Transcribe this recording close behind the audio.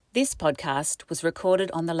This podcast was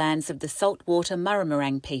recorded on the lands of the saltwater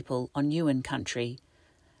Murrumarang people on Yuin country.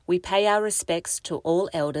 We pay our respects to all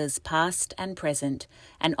elders past and present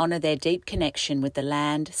and honour their deep connection with the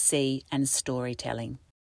land, sea and storytelling.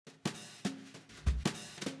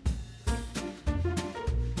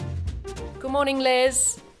 Good morning,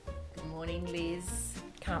 Les. Good morning, Liz.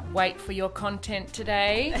 Can't wait for your content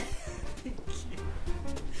today.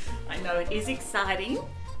 I know it is exciting.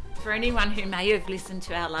 For anyone who may have listened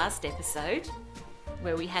to our last episode,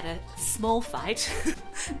 where we had a small fight,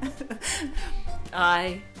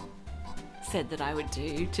 I said that I would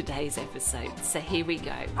do today's episode. So here we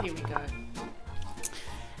go. Here we go.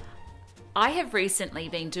 I have recently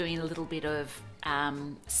been doing a little bit of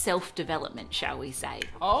self-development, shall we say.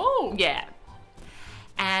 Oh! Yeah.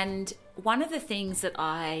 And one of the things that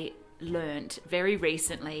I learnt very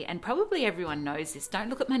recently, and probably everyone knows this,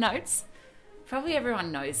 don't look at my notes, probably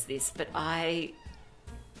everyone knows this, but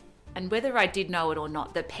and whether I did know it or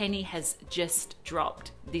not, the penny has just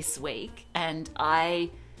dropped this week, and I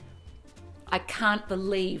can't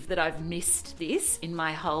believe that I've missed this in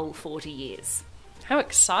my whole 40 years. How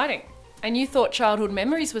exciting. And you thought childhood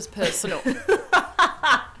memories was personal.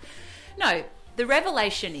 No, the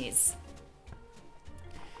revelation is,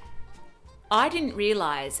 I didn't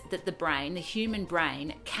realise that the human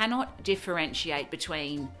brain, cannot differentiate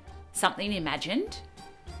between something imagined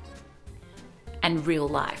and real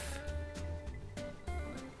life.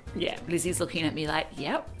 Yeah, Lizzie's looking at me like,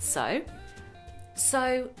 yep, so.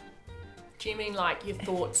 Do you mean like your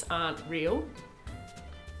thoughts aren't real?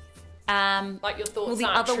 Like your thoughts well, the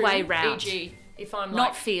aren't other true? way round. E.g., if I'm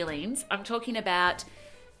not like... feelings, I'm talking about...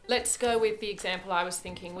 Let's go with the example I was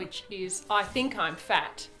thinking, which is I think I'm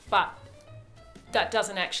fat, but that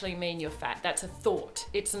doesn't actually mean you're fat. That's a thought.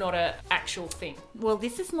 It's not an actual thing. Well,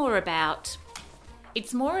 this is more about...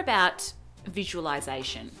 It's more about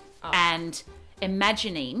visualisation and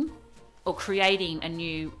imagining or creating a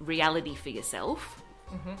new reality for yourself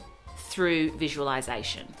through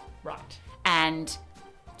visualisation. Right. And...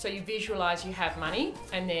 So you visualise you have money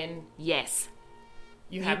and then... Yes.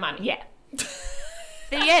 You have money. Yeah.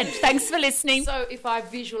 The end. Thanks for listening. So if I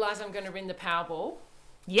visualise I'm going to win the Powerball...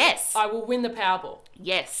 Yes. I will win the Powerball.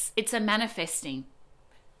 Yes. It's a manifesting.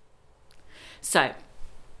 So...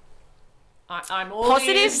 I'm all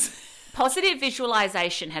ears. Positive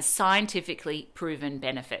visualisation has scientifically proven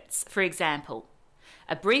benefits. For example,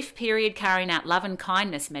 a brief period carrying out love and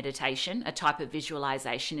kindness meditation, a type of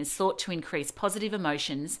visualisation, is thought to increase positive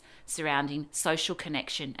emotions surrounding social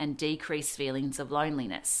connection and decrease feelings of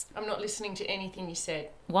loneliness. I'm not listening to anything you said.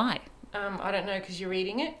 Why? I don't know, because you're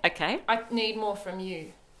reading it. Okay. I need more from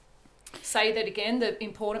you. Say that again, the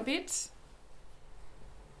important bits.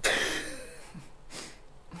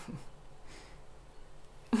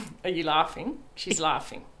 Are you laughing? She's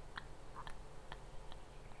laughing.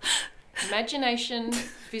 Imagination,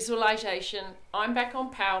 visualization. I'm back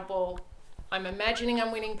on Powerball. I'm imagining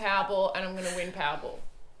I'm winning Powerball and I'm going to win Powerball.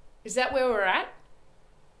 Is that where we're at?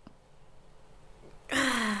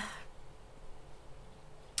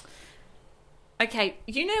 Okay,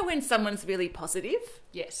 you know when someone's really positive?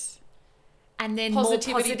 Yes. And then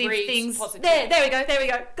Positivity more positive breeds things. positivity. There we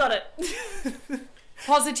go. Got it.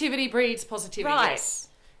 Positivity breeds positivity. Right. Yes.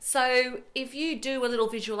 So if you do a little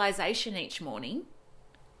visualization each morning,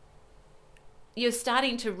 you're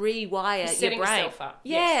starting to rewire Setting your brain. yourself up.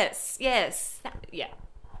 Yes. Yeah.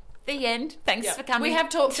 The end. Thanks for coming. We have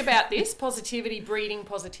talked about this, positivity breeding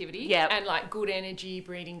positivity. Yeah. And like good energy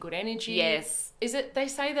breeding good energy. Yes. Is it, they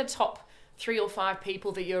say the top 3 or 5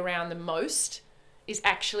 people that you're around the most is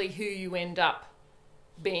actually who you end up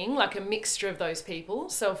being, like a mixture of those people.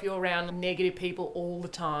 So if you're around negative people all the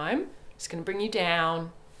time, it's going to bring you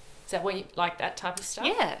down. Is that what you like, that type of stuff?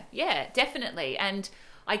 Yeah, definitely. And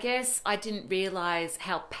I guess I didn't realise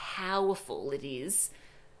how powerful it is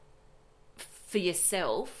for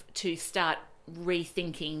yourself to start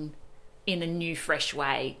rethinking in a new, fresh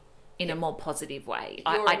way, in a more positive way.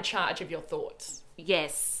 You're in charge of your thoughts.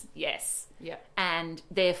 Yes. Yeah. And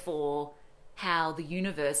therefore, how the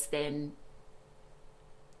universe then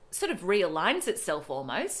sort of realigns itself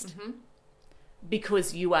almost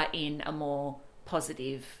because you are in a more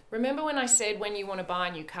positive... Remember when I said when you want to buy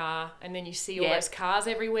a new car and then you see all those cars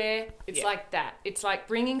everywhere? It's like that. It's like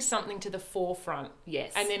bringing something to the forefront.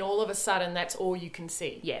 Yes. And then all of a sudden that's all you can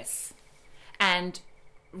see. Yes. And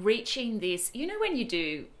reaching this... You know when you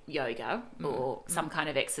do yoga or some kind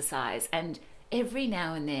of exercise and every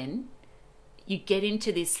now and then you get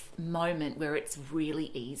into this moment where it's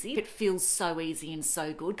really easy. It feels so easy and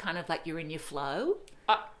so good, kind of like you're in your flow.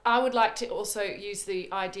 I would like to also use the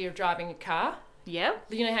idea of driving a car. Yeah.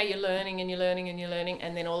 You know how you're learning and you're learning and you're learning,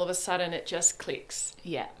 and then all of a sudden it just clicks.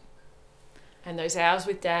 Yeah. And those hours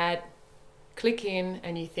with Dad click in,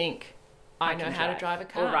 and you think, I know how to drive a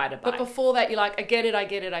car. Or ride a bike. But before that, you're like, I get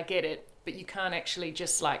it. But you can't actually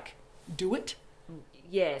just like do it.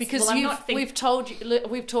 Yes. Because we've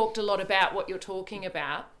talked a lot about what you're talking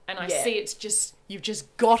about, and I see it's just, you've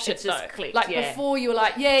just got it, It's just though. clicked, like yeah. Before you were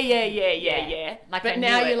like, yeah. Like but I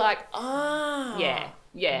now knew you're it. like, ah.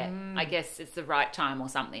 Yeah. I guess it's the right time or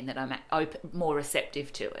something that I'm more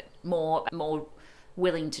receptive to it, more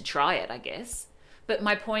willing to try it, I guess. But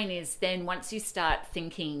my point is, then once you start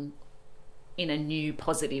thinking in a new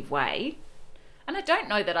positive way, and I don't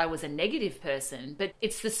know that I was a negative person, but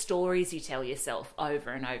it's the stories you tell yourself over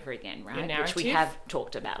and over again, right? Which we have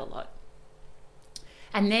talked about a lot.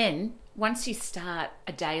 And then once you start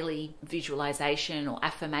a daily visualization or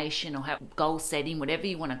affirmation or goal setting, whatever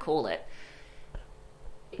you want to call it,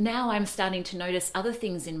 now I'm starting to notice other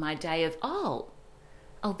things in my day of,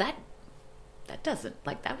 that doesn't,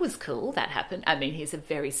 like, that was cool, that happened. I mean, here's a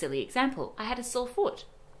very silly example. I had a sore foot.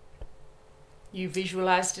 You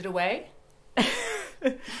visualized it away?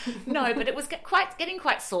 No, but it was getting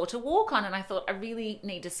quite sore to walk on, and I thought I really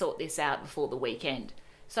need to sort this out before the weekend.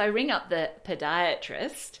 So I ring up the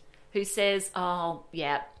podiatrist, who says, oh,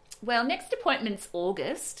 yeah, well, next appointment's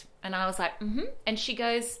August. And I was like, And she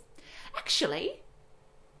goes, actually,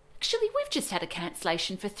 we've just had a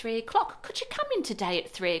cancellation for 3:00. Could you come in today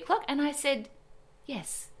at 3:00? And I said,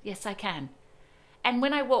 yes, I can. And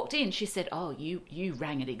when I walked in, she said, oh, you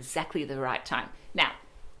rang at exactly the right time. Now,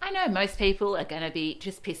 I know most people are going to be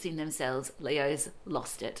just pissing themselves. Leo's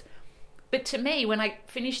lost it. But to me, when I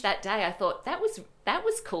finished that day, I thought that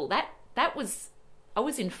was cool. I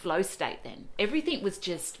was in flow state then. Everything was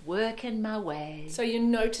just working my way. So you're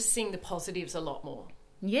noticing the positives a lot more.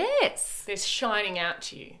 Yes. They're shining out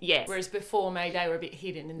to you. Yes. Whereas before, maybe they were a bit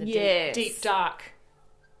hidden in the deep dark.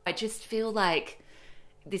 I just feel like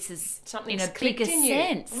this is Something's in a bigger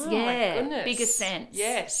sense. Oh, yeah, my goodness. Bigger sense.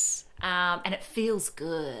 Yes. And it feels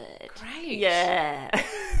good. Great. Yeah.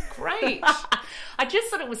 Great. I just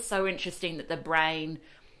thought it was so interesting that the brain,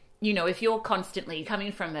 if you're constantly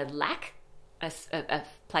coming from a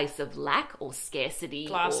place of lack or scarcity.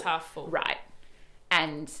 Glass half full. Right.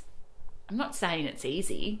 And I'm not saying it's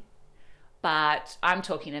easy, but I'm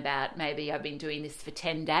talking about maybe I've been doing this for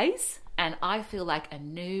 10 days and I feel like a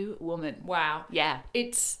new woman. Wow. Yeah.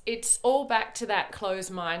 It's all back to that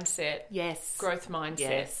closed mindset. Yes. Growth mindset,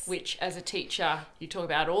 Yes. which as a teacher you talk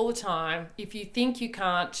about all the time. If you think you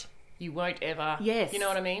can't, you won't ever. Yes. You know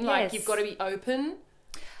what I mean? Yes. Like you've got to be open.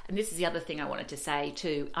 And this is the other thing I wanted to say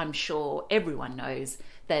too. I'm sure everyone knows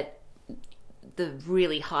that the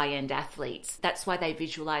really high-end athletes, that's why they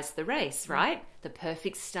visualize the race, right? The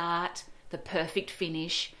perfect start, the perfect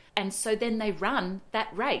finish. And so then they run that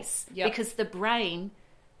race because the brain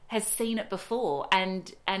has seen it before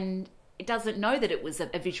and it doesn't know that it was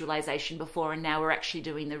a visualization before and now we're actually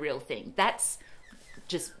doing the real thing. That's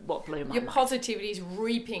just what blew my Your mind. positivity is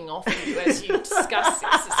reaping off you as you discuss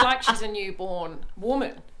this. It's like she's a newborn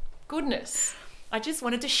woman. Goodness. I just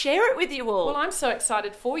wanted to share it with you all. Well, I'm so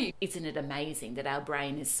excited for you. Isn't it amazing that our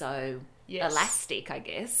brain is so Yes. elastic, I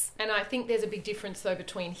guess? And I think there's a big difference, though,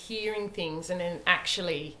 between hearing things and then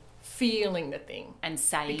actually feeling the thing. And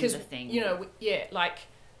saying Because, the thing. like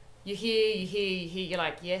you hear, you're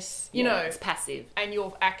like, yes, you know. It's passive. And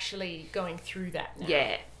you're actually going through that now.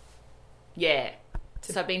 Yeah.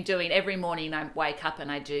 So I've been doing, every morning I wake up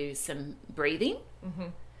and I do some breathing. Mm-hmm.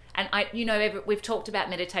 And we've talked about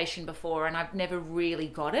meditation before and I've never really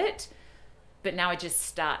got it. But now I just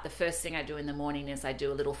start. The first thing I do in the morning is I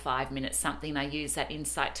do a little 5 minutes something. I use that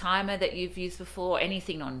Insight timer that you've used before,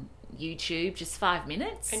 anything on YouTube, just 5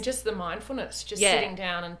 minutes. And just the mindfulness, just sitting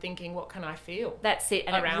down and thinking, what can I feel? That's it.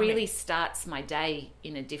 And it around really me? starts my day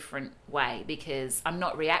in a different way because I'm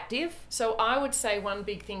not reactive. So I would say one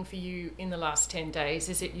big thing for you in the last 10 days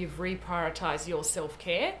is that you've reprioritised your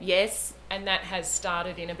self-care. Yes, And that has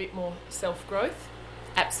started in a bit more self-growth.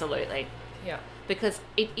 absolutely. Yeah. Because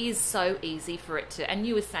it is so easy for it to, and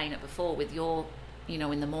you were saying it before with your,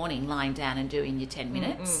 in the morning, lying down and doing your 10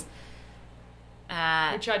 minutes.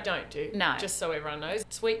 Which I don't do. No. Just so everyone knows.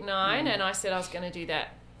 It's week 9 and I said I was going to do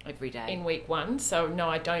that Every day. in week 1. So no,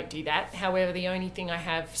 I don't do that. However, the only thing I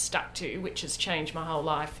have stuck to, which has changed my whole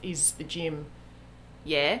life, is the gym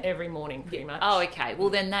Yeah. every morning pretty much. Oh, okay. Well,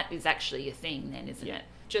 then that is actually your thing then, isn't it?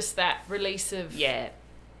 Just that release of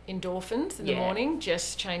endorphins in the morning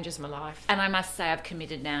just changes my life. And I must say I've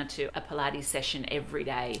committed now to a Pilates session every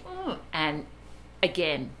day. And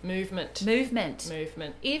Again, Movement. movement.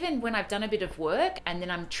 Movement. Even when I've done a bit of work and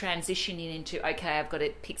then I'm transitioning into, okay, I've got to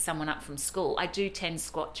pick someone up from school, I do 10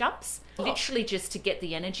 squat jumps, literally just to get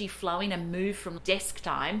the energy flowing and move from desk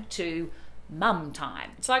time to mum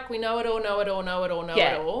time. It's like we know it all,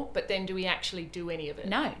 Yeah. but then do we actually do any of it?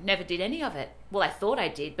 No, never did any of it. Well, I thought I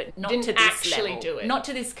did, but not Didn't to this actually level. do it. Not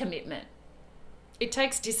to this commitment. It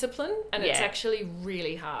takes discipline, and it's Yeah. actually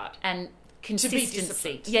really hard. And be consistency.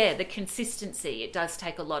 disciplined. Yeah, the consistency. It does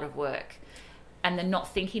take a lot of work. And the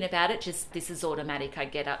not thinking about it, just this is automatic. I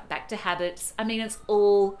get up, back to habits. I mean, it's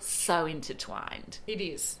all so intertwined. It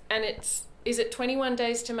is. And is it 21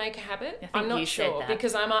 days to make a habit? I think I'm not you said sure that.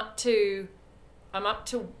 because I'm up to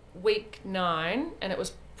week 9, and it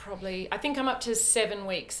was probably, I think I'm up to 7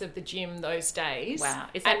 weeks of the gym those days. Wow.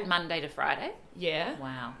 Is that And- Monday to Friday? Yeah,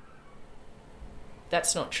 Wow.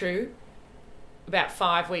 that's not true. About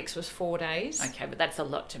 5 weeks was 4 days. Okay, but that's a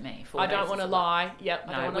lot to me. 4 I days don't want to is a lot. lie. Yep,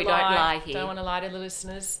 No, I don't want we to don't lie. lie here. Don't want to lie to the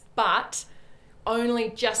listeners. But only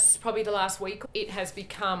just probably the last week, it has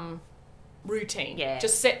become routine. Yeah.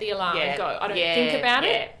 Just set the alarm Yeah. and go. I don't Yeah, think about yeah.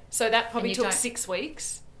 it. So that probably you took don't- 6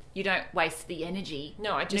 weeks. You don't waste the energy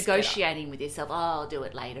No, I just negotiating with yourself. Oh, I'll do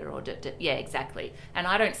it later, or yeah, exactly. And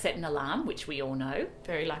I don't set an alarm, which we all know.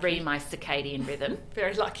 Very lucky. Read my circadian rhythm.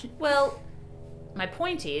 Very lucky. Well, my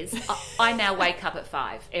point is, I now wake up at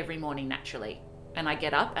 5 every morning naturally, and I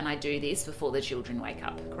get up and I do this before the children wake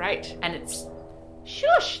up. Great. And it's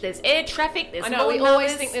shush. There's air traffic. There's I know, we lawnmowers.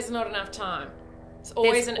 always think there's not enough time. It's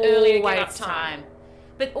always There's an earlier get always up time.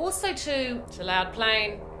 But also too, It's a loud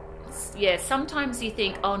plane. yeah, sometimes you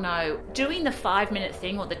think, oh no, doing the 5-minute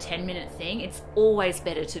thing or the 10-minute thing, it's always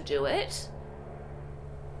better to do it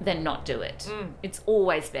than not do it. It's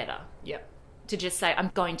always better Yep. to just say, I'm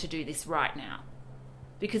going to do this right now.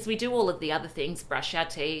 Because we do all of the other things, brush our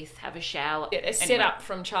teeth, have a shower. Yeah, they're set Anyway, up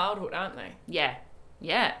from childhood, aren't they? Yeah,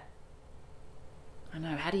 yeah. I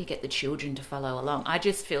know. How do you get the children to follow along? I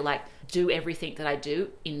just feel like do everything that I do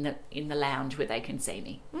in the lounge where they can see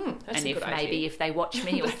me. That's And a if good maybe idea. if they watch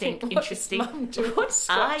me or They think think, "What is interesting, Mum doing? what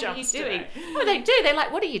Squat are you jumps doing? today?" Well, they do. They're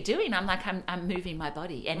like, what are you doing? I'm like, I'm moving my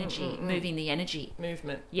body, energy, moving the energy.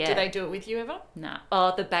 Movement. Yeah. Do they do it with you ever? No.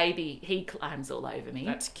 Oh, the baby, he climbs all over me.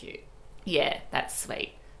 That's cute. Yeah, that's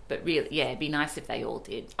sweet. But really, yeah, it'd be nice if they all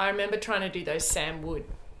did. I remember trying to do those Sam Wood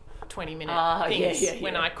 20-minute Oh, yeah, things yeah,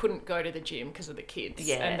 when yeah. I couldn't go to the gym because of the kids.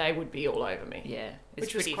 Yeah. And they would be all over me. Yeah, it's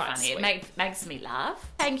Which was pretty quite funny. sweet. It makes me laugh.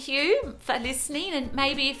 Thank you for listening. And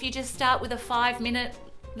maybe if you just start with a 5-minute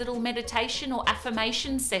little meditation or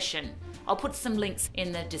affirmation session, I'll put some links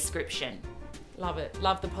in the description. Love it.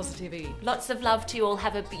 Love the positivity. Lots of love to you all.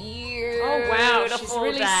 Have a beautiful Oh, wow. She's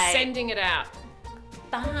really day. sending it out.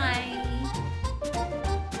 Bye.